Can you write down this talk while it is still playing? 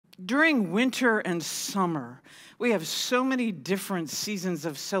During winter and summer, we have so many different seasons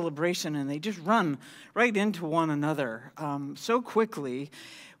of celebration, and they just run right into one another so quickly.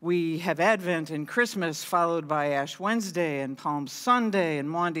 We have Advent and Christmas, followed by Ash Wednesday and Palm Sunday and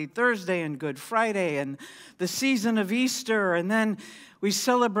Maundy Thursday and Good Friday and the season of Easter, and then we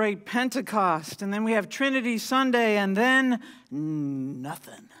celebrate Pentecost, and then we have Trinity Sunday, and then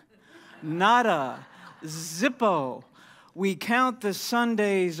nothing. Nada. Zippo. We count the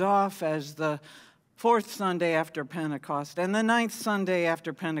Sundays off as the 4th Sunday after Pentecost, and the 9th Sunday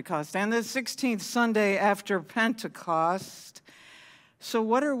after Pentecost, and the 16th Sunday after Pentecost. So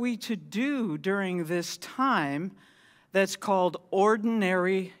what are we to do during this time that's called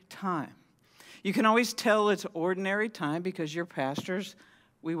ordinary time? You can always tell it's ordinary time because your pastors,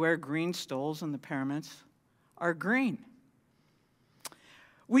 we wear green stoles and the paraments are green.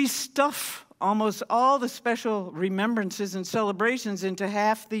 We stuff almost all the special remembrances and celebrations into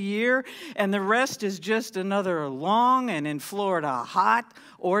half the year, and the rest is just another long and, in Florida, hot,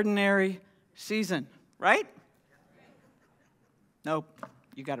 ordinary season, right? Nope,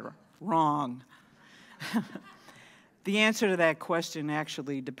 you got it wrong. The answer to that question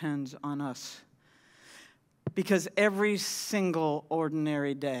actually depends on us, because every single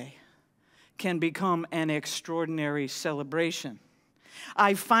ordinary day can become an extraordinary celebration.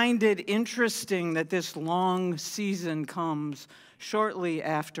 I find it interesting that this long season comes shortly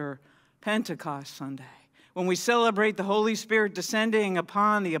after Pentecost Sunday, when we celebrate the Holy Spirit descending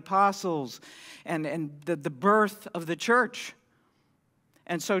upon the apostles and the birth of the church.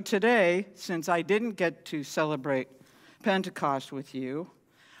 And so today, since I didn't get to celebrate Pentecost with you,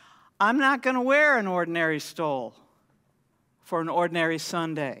 I'm not going to wear an ordinary stole for an ordinary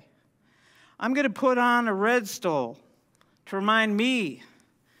Sunday. I'm going to put on a red stole to remind me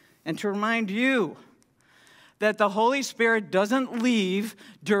and to remind you that the Holy Spirit doesn't leave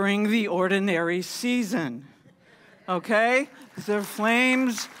during the ordinary season. Okay? The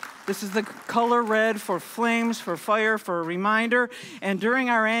flames, this is the color red for flames, for fire, for a reminder. And during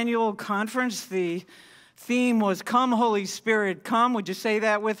our annual conference, the theme was, "Come, Holy Spirit, come." Would you say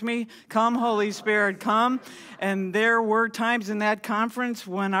that with me? Come, Holy Spirit, come. And there were times in that conference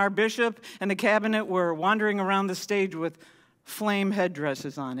when our bishop and the cabinet were wandering around the stage with flame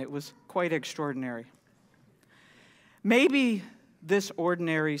headdresses on. It was quite extraordinary. Maybe this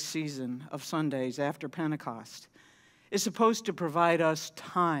ordinary season of Sundays after Pentecost is supposed to provide us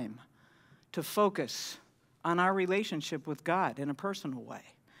time to focus on our relationship with God in a personal way.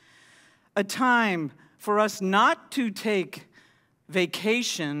 A time for us not to take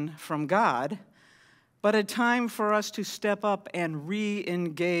vacation from God, but a time for us to step up and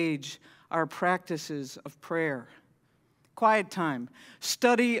re-engage our practices of prayer, quiet time,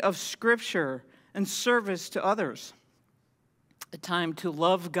 study of Scripture, and service to others. A time to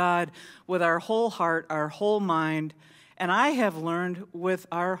love God with our whole heart, our whole mind, and I have learned with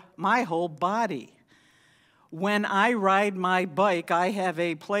my whole body. When I ride my bike, I have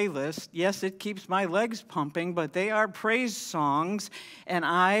a playlist. Yes, it keeps my legs pumping, but they are praise songs, and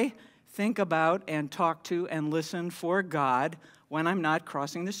I think about and talk to and listen for God when I'm not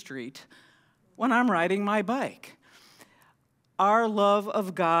crossing the street, when I'm riding my bike. Our love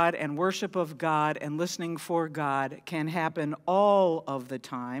of God and worship of God and listening for God can happen all of the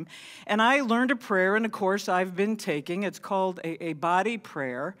time. And I learned a prayer in a course I've been taking. It's called a body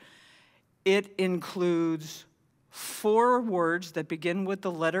prayer. It includes 4 words that begin with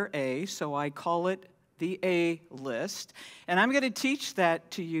the letter A, so I call it the A list. And I'm going to teach that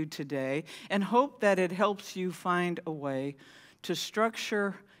to you today and hope that it helps you find a way to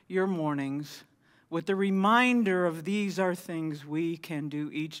structure your mornings with the reminder of these are things we can do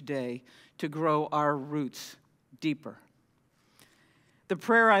each day to grow our roots deeper. The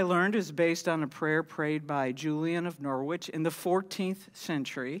prayer I learned is based on a prayer prayed by Julian of Norwich in the 14th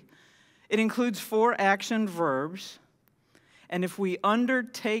century. It includes 4 action verbs, and if we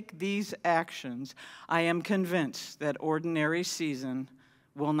undertake these actions, I am convinced that ordinary season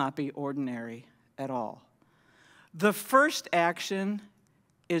will not be ordinary at all. The first action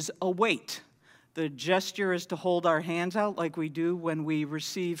is await. The gesture is to hold our hands out like we do when we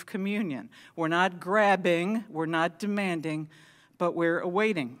receive communion. We're not grabbing, we're not demanding, but we're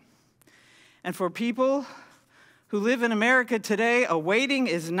awaiting. And for people who live in America today, awaiting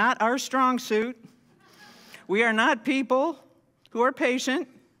is not our strong suit. We are not people who are patient.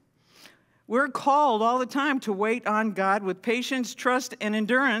 We're called all the time to wait on God with patience, trust, and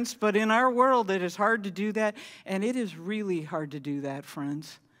endurance, but in our world it is hard to do that, and it is really hard to do that,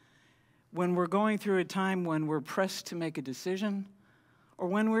 friends, when we're going through a time when we're pressed to make a decision or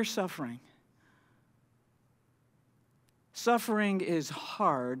when we're suffering. Suffering is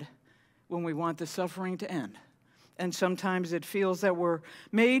hard when we want the suffering to end. And sometimes it feels that we're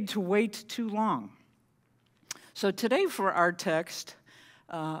made to wait too long. So today for our text,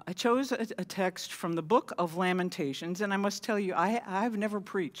 I chose a text from the book of Lamentations, and I must tell you, I've never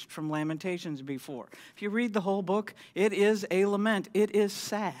preached from Lamentations before. If you read the whole book, it is a lament. It is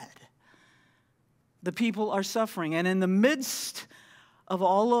sad. The people are suffering, and in the midst of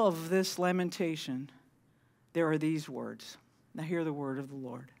all of this lamentation, there are these words. Now hear the word of the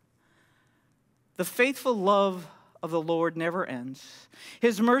Lord. The faithful love of the Lord never ends.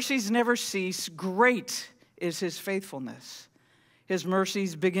 His mercies never cease. Great is his faithfulness. His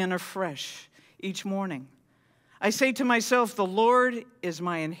mercies begin afresh each morning. I say to myself, the Lord is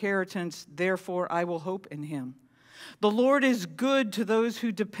my inheritance, therefore I will hope in him. The Lord is good to those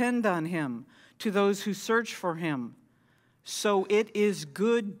who depend on him, to those who search for him. So it is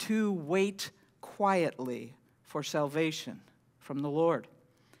good to wait quietly for salvation from the Lord.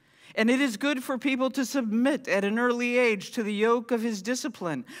 And it is good for people to submit at an early age to the yoke of his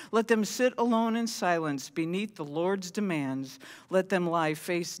discipline. Let them sit alone in silence beneath the Lord's demands. Let them lie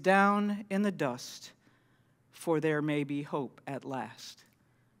face down in the dust, for there may be hope at last.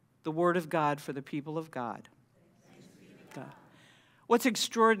 The word of God for the people of God. God. What's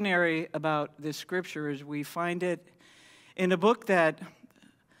extraordinary about this scripture is we find it in a book that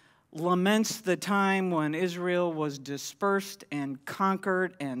laments the time when Israel was dispersed and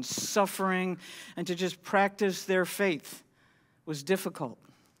conquered and suffering, and to just practice their faith was difficult.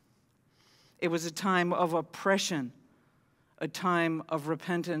 It was a time of oppression, a time of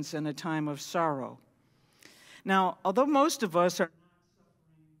repentance, and a time of sorrow. Now, although most of us are not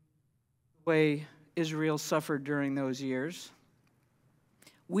suffering the way Israel suffered during those years,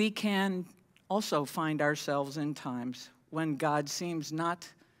 we can also find ourselves in times when God seems not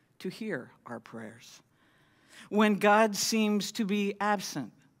to hear our prayers, when God seems to be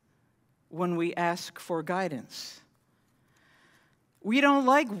absent when we ask for guidance. We don't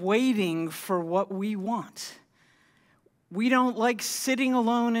like waiting for what we want. We don't like sitting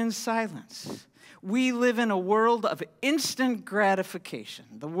alone in silence. We live in a world of instant gratification.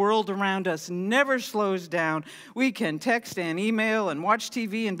 The world around us never slows down. We can text and email and watch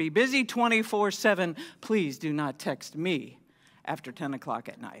TV and be busy 24/7. Please do not text me after 10 o'clock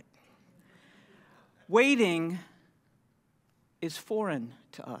at night. Waiting is foreign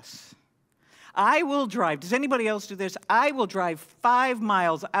to us. I will drive. Does anybody else do this? I will drive 5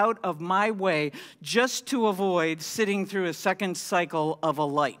 miles out of my way just to avoid sitting through a second cycle of a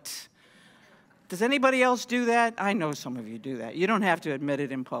light. Does anybody else do that? I know some of you do that. You don't have to admit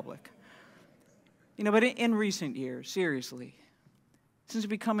it in public. You know, but in recent years, seriously, since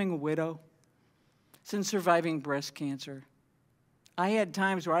becoming a widow, since surviving breast cancer, I had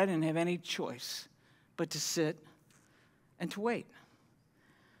times where I didn't have any choice but to sit and to wait.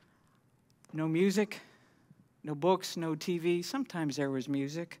 No music, no books, no TV. Sometimes there was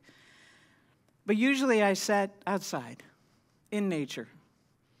music. But usually I sat outside in nature.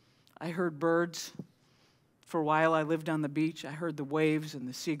 I heard birds. For a while I lived on the beach. I heard the waves and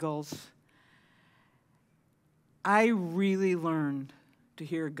the seagulls. I really learned to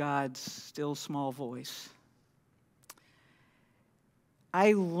hear God's still small voice.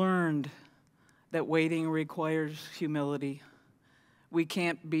 I learned that waiting requires humility. We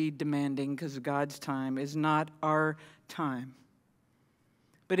can't be demanding because God's time is not our time.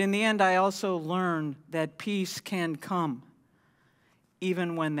 But in the end, I also learned that peace can come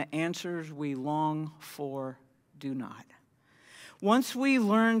even when the answers we long for do not. Once we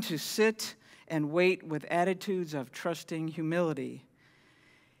learn to sit and wait with attitudes of trusting humility,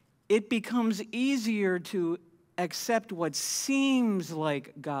 it becomes easier to accept what seems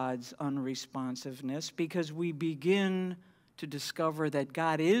like God's unresponsiveness because we begin to discover that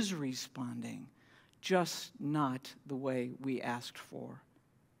God is responding, just not the way we asked for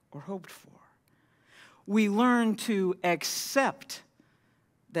or hoped for. We learn to accept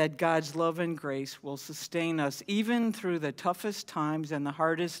that God's love and grace will sustain us even through the toughest times and the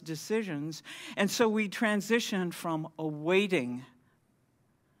hardest decisions, and so we transition from awaiting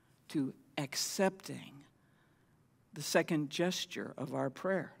to accepting the second gesture of our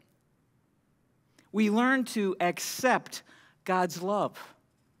prayer. We learn to accept God's love.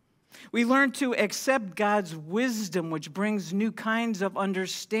 We learn to accept God's wisdom, which brings new kinds of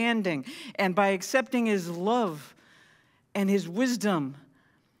understanding. And by accepting his love and his wisdom,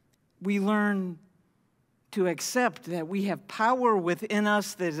 we learn to accept that we have power within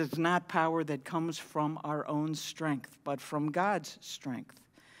us that is not power that comes from our own strength, but from God's strength.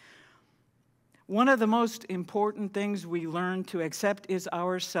 One of the most important things we learn to accept is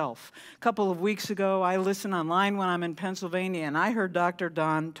ourself. A couple of weeks ago, I listened online when I'm in Pennsylvania, and I heard Dr.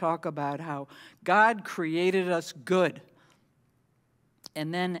 Don talk about how God created us good.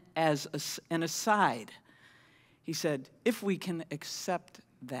 And then as an aside, he said, if we can accept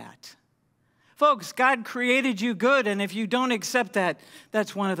that. Folks, God created you good, and if you don't accept that,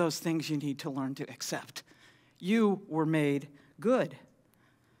 that's one of those things you need to learn to accept. You were made good.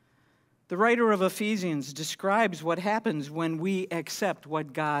 The writer of Ephesians describes what happens when we accept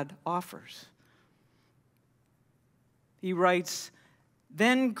what God offers. He writes,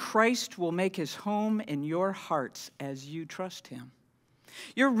 "Then Christ will make his home in your hearts as you trust him.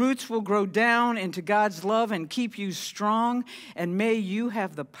 Your roots will grow down into God's love and keep you strong, and may you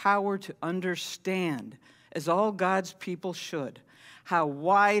have the power to understand, as all God's people should, how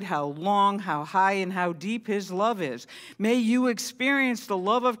wide, how long, how high, and how deep his love is. May you experience the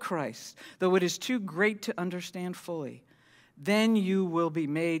love of Christ, though it is too great to understand fully. Then you will be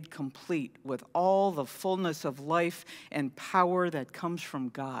made complete with all the fullness of life and power that comes from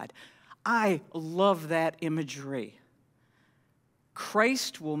God." I love that imagery.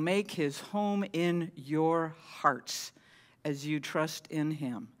 Christ will make his home in your hearts as you trust in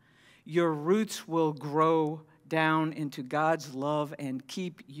him. Your roots will grow down into God's love and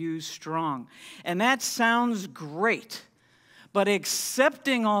keep you strong. And that sounds great, but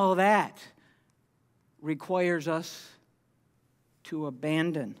accepting all that requires us to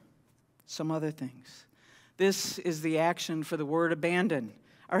abandon some other things. This is the action for the word abandon.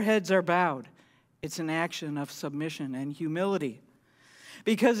 Our heads are bowed. It's an action of submission and humility.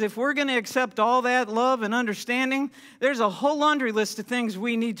 Because if we're going to accept all that love and understanding, there's a whole laundry list of things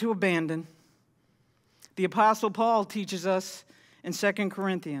we need to abandon. The Apostle Paul teaches us in 2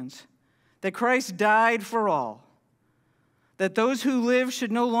 Corinthians that Christ died for all, that those who live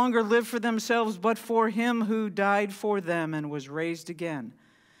should no longer live for themselves, but for him who died for them and was raised again.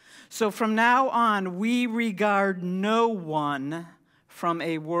 So from now on, we regard no one from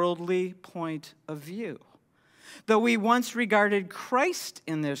a worldly point of view. Though we once regarded Christ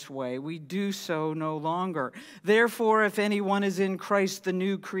in this way, we do so no longer. Therefore, if anyone is in Christ, the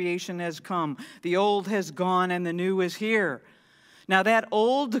new creation has come. The old has gone and the new is here. Now, that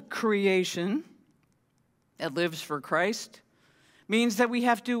old creation that lives for Christ means that we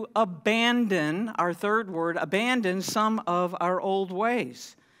have to abandon, our third word, abandon some of our old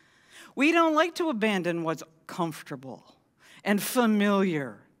ways. We don't like to abandon what's comfortable and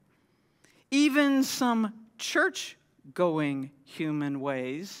familiar. Even some church-going human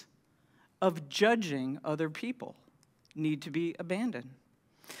ways of judging other people need to be abandoned.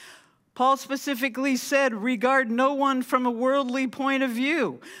 Paul specifically said, regard no one from a worldly point of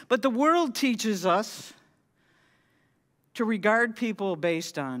view. But the world teaches us to regard people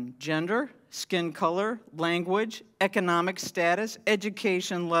based on gender, skin color, language, economic status,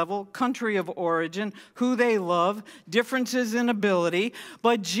 education level, country of origin, who they love, differences in ability.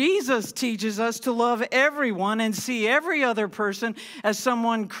 But Jesus teaches us to love everyone and see every other person as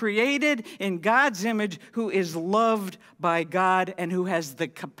someone created in God's image who is loved by God and who has the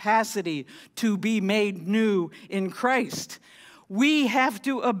capacity to be made new in Christ. We have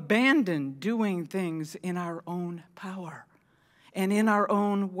to abandon doing things in our own power and in our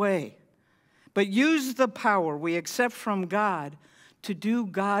own way, but use the power we accept from God to do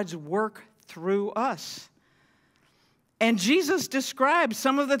God's work through us. And Jesus describes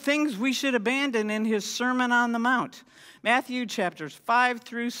some of the things we should abandon in his Sermon on the Mount. Matthew chapters 5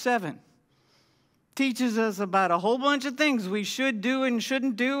 through 7 teaches us about a whole bunch of things we should do and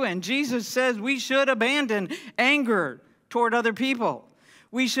shouldn't do, and Jesus says we should abandon anger toward other people.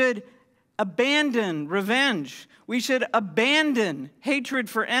 We should abandon revenge. We should abandon hatred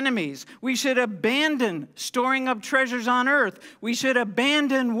for enemies. We should abandon storing up treasures on earth. We should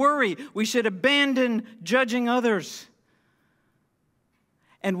abandon worry. We should abandon judging others.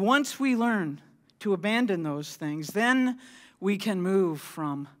 And once we learn to abandon those things, then we can move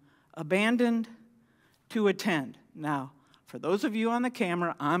from abandoned to attend. Now, for those of you on the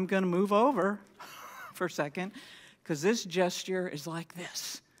camera, I'm going to move over for a second, because this gesture is like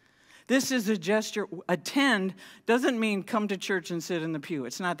this. This is a gesture. Attend doesn't mean come to church and sit in the pew.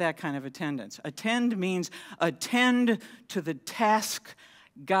 It's not that kind of attendance. Attend means attend to the task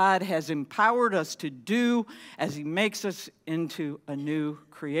God has empowered us to do as he makes us into a new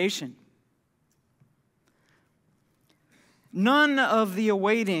creation. None of the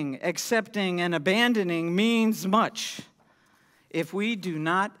awaiting, accepting, and abandoning means much if we do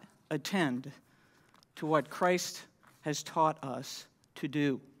not attend to what Christ has taught us to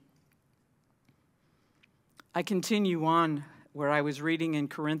do. I continue on where I was reading in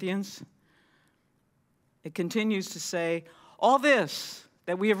Corinthians. It continues to say, all this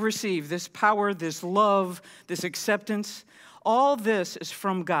that we have received, this power, this love, this acceptance, all this is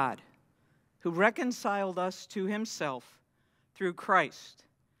from God, who reconciled us to himself through Christ,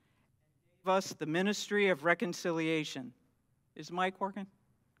 gave us the ministry of reconciliation. Is the mic working?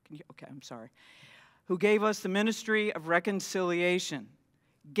 Okay, I'm sorry. Who gave us the ministry of reconciliation.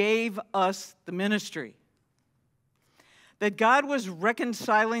 Gave us the ministry. That God was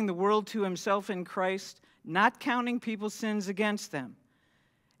reconciling the world to himself in Christ, not counting people's sins against them.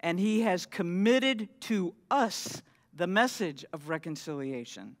 And he has committed to us the message of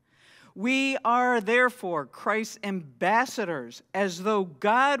reconciliation. We are therefore Christ's ambassadors, as though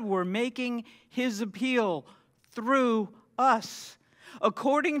God were making his appeal through us.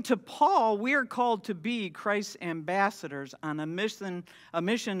 According to Paul, we are called to be Christ's ambassadors on a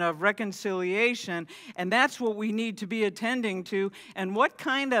mission of reconciliation, and that's what we need to be attending to. And what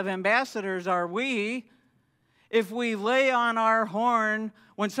kind of ambassadors are we if we lay on our horn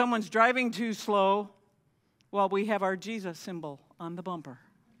when someone's driving too slow while we have our Jesus symbol on the bumper?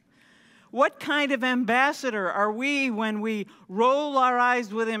 What kind of ambassador are we when we roll our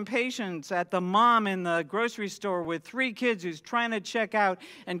eyes with impatience at the mom in the grocery store with 3 kids who's trying to check out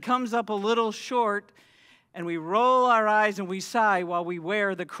and comes up a little short, and we roll our eyes and we sigh while we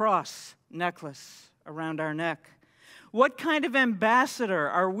wear the cross necklace around our neck? What kind of ambassador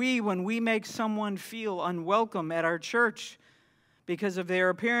are we when we make someone feel unwelcome at our church because of their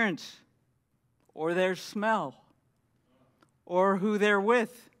appearance or their smell or who they're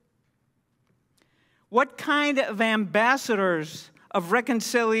with? What kind of ambassadors of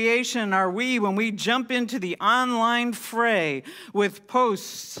reconciliation are we when we jump into the online fray with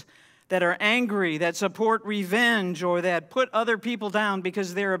posts that are angry, that support revenge, or that put other people down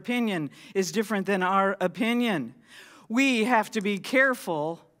because their opinion is different than our opinion? We have to be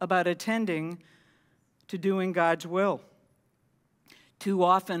careful about attending to doing God's will. Too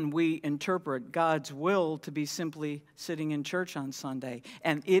often we interpret God's will to be simply sitting in church on Sunday.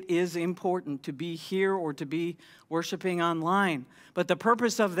 And it is important to be here or to be worshiping online. But the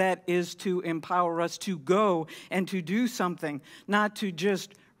purpose of that is to empower us to go and to do something, not to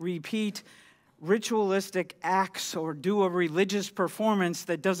just repeat ritualistic acts or do a religious performance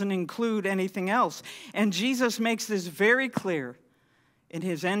that doesn't include anything else. And Jesus makes this very clear in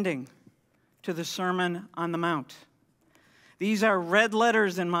his ending to the Sermon on the Mount. These are red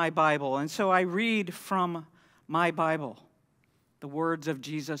letters in my Bible, and so I read from my Bible the words of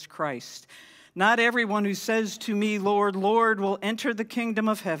Jesus Christ. Not everyone who says to me, Lord, Lord, will enter the kingdom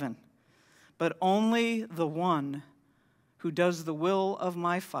of heaven, but only the one who does the will of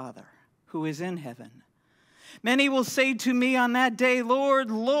my Father who is in heaven. Many will say to me on that day,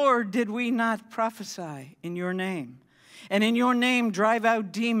 Lord, Lord, did we not prophesy in your name? And in your name drive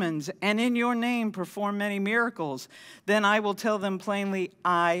out demons, and in your name perform many miracles? Then I will tell them plainly,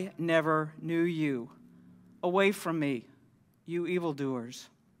 I never knew you. Away from me, you evildoers.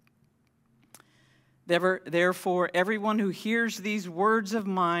 Therefore, everyone who hears these words of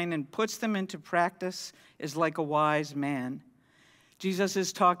mine and puts them into practice is like a wise man. Jesus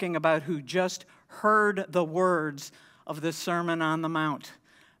is talking about who just heard the words of the Sermon on the Mount.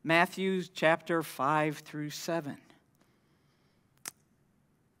 Matthew chapter 5 through 7.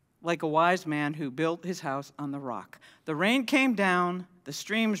 Like a wise man who built his house on the rock. The rain came down, the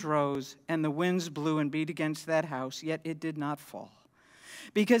streams rose, and the winds blew and beat against that house, yet it did not fall,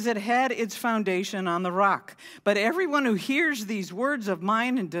 because it had its foundation on the rock. But everyone who hears these words of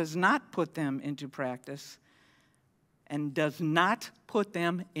mine and does not put them into practice, is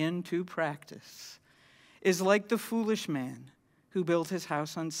like the foolish man who built his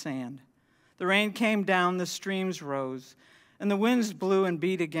house on sand. The rain came down, the streams rose, and the winds blew and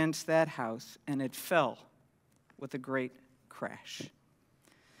beat against that house, and it fell with a great crash.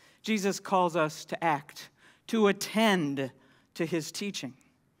 Jesus calls us to act, to attend to his teaching,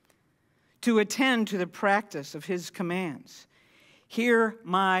 to attend to the practice of his commands. Hear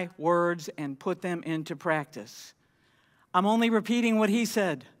my words and put them into practice. I'm only repeating what he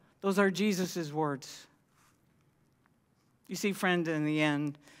said. Those are Jesus' words. You see, friend, in the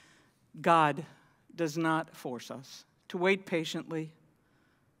end, God does not force us to wait patiently,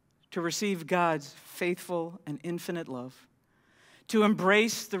 to receive God's faithful and infinite love, to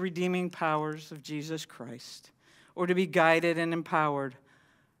embrace the redeeming powers of Jesus Christ, or to be guided and empowered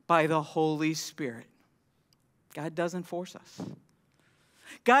by the Holy Spirit. God doesn't force us.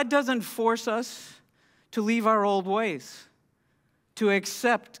 God doesn't force us to leave our old ways, to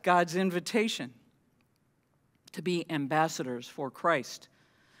accept God's invitation to be ambassadors for Christ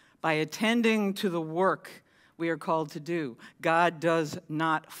by attending to the work we are called to do. God does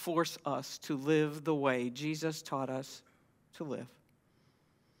not force us to live the way Jesus taught us to live.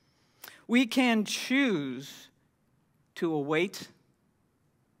 We can choose to await,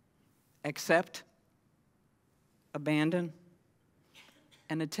 accept, abandon,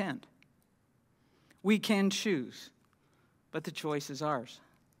 and attend. We can choose, but the choice is ours.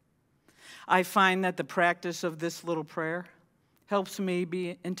 I find that the practice of this little prayer helps me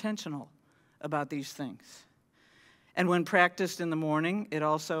be intentional about these things. And when practiced in the morning, it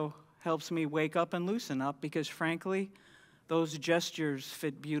also helps me wake up and loosen up because, frankly, those gestures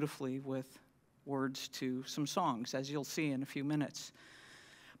fit beautifully with words to some songs, as you'll see in a few minutes.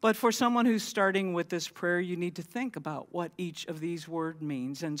 But for someone who's starting with this prayer, you need to think about what each of these words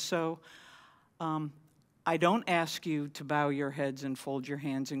means. And so I don't ask you to bow your heads and fold your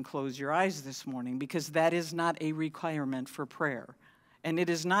hands and close your eyes this morning because that is not a requirement for prayer. And it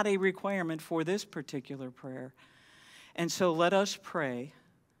is not a requirement for this particular prayer. And so let us pray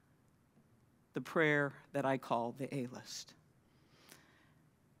the prayer that I call the A-list.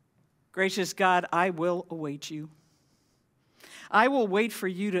 Gracious God, I will await you. I will wait for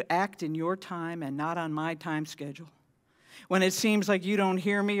you to act in your time and not on my time schedule. When it seems like you don't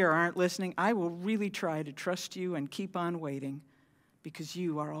hear me or aren't listening, I will really try to trust you and keep on waiting because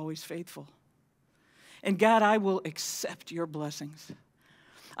you are always faithful. And God, I will accept your blessings.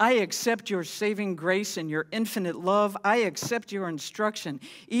 I accept your saving grace and your infinite love. I accept your instruction,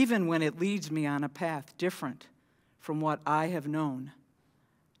 even when it leads me on a path different from what I have known,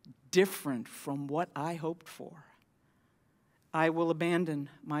 different from what I hoped for. I will abandon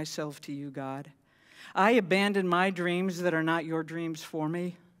myself to you, God. I abandon my dreams that are not your dreams for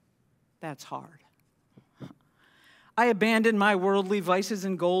me. That's hard. I abandon my worldly vices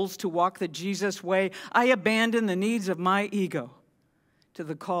and goals to walk the Jesus way. I abandon the needs of my ego to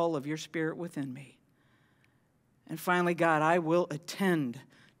the call of your Spirit within me. And finally, God, I will attend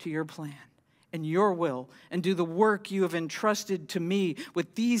to your plan and your will and do the work you have entrusted to me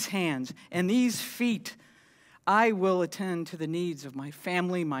with these hands and these feet. I will attend to the needs of my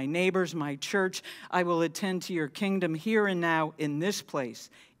family, my neighbors, my church. I will attend to your kingdom here and now in this place,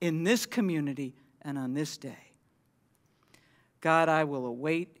 in this community, and on this day. God, I will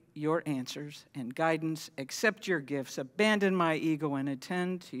await your answers and guidance, accept your gifts, abandon my ego, and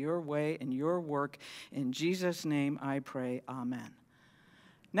attend to your way and your work. In Jesus' name I pray, amen.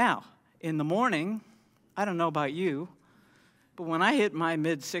 Now, in the morning, I don't know about you, but when I hit my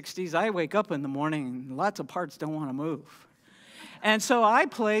mid-60s, I wake up in the morning and lots of parts don't want to move. And so I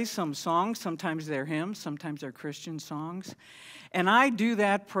play some songs. Sometimes they're hymns, sometimes they're Christian songs. And I do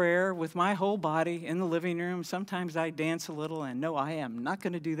that prayer with my whole body in the living room. Sometimes I dance a little, and no, I am not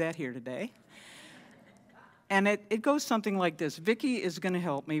going to do that here today. And it goes something like this. Vicki is going to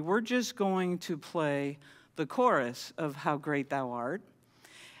help me. We're just going to play the chorus of How Great Thou Art.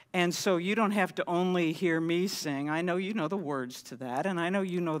 And so you don't have to only hear me sing. I know you know the words to that, and I know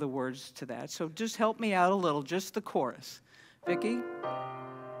you know the words to that. So just help me out a little, just the chorus. Vicki?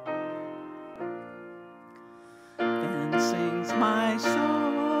 Then sings my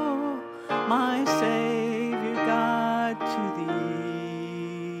soul, my Savior God, to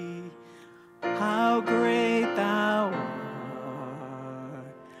thee. How great thou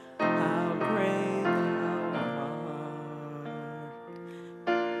art, how great thou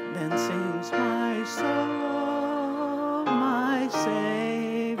art. Then sings my soul, my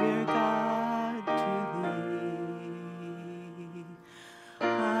Savior God, to thee.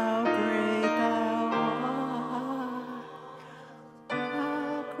 How great thou art,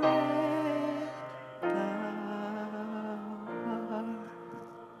 how great thou art.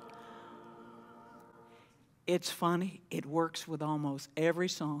 It's funny, it works with almost every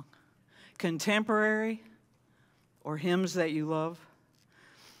song, contemporary or hymns that you love.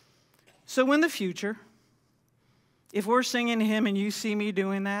 So in the future, if we're singing a hymn and you see me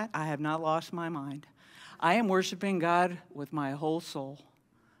doing that, I have not lost my mind. I am worshiping God with my whole soul,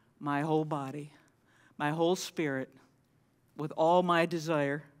 my whole body, my whole spirit, with all my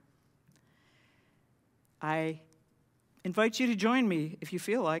desire. I invite you to join me if you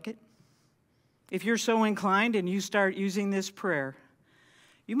feel like it. If you're so inclined and you start using this prayer,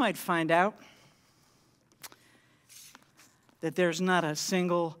 you might find out that there's not a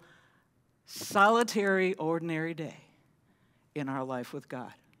single solitary, ordinary day in our life with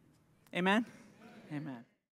God. Amen? Amen.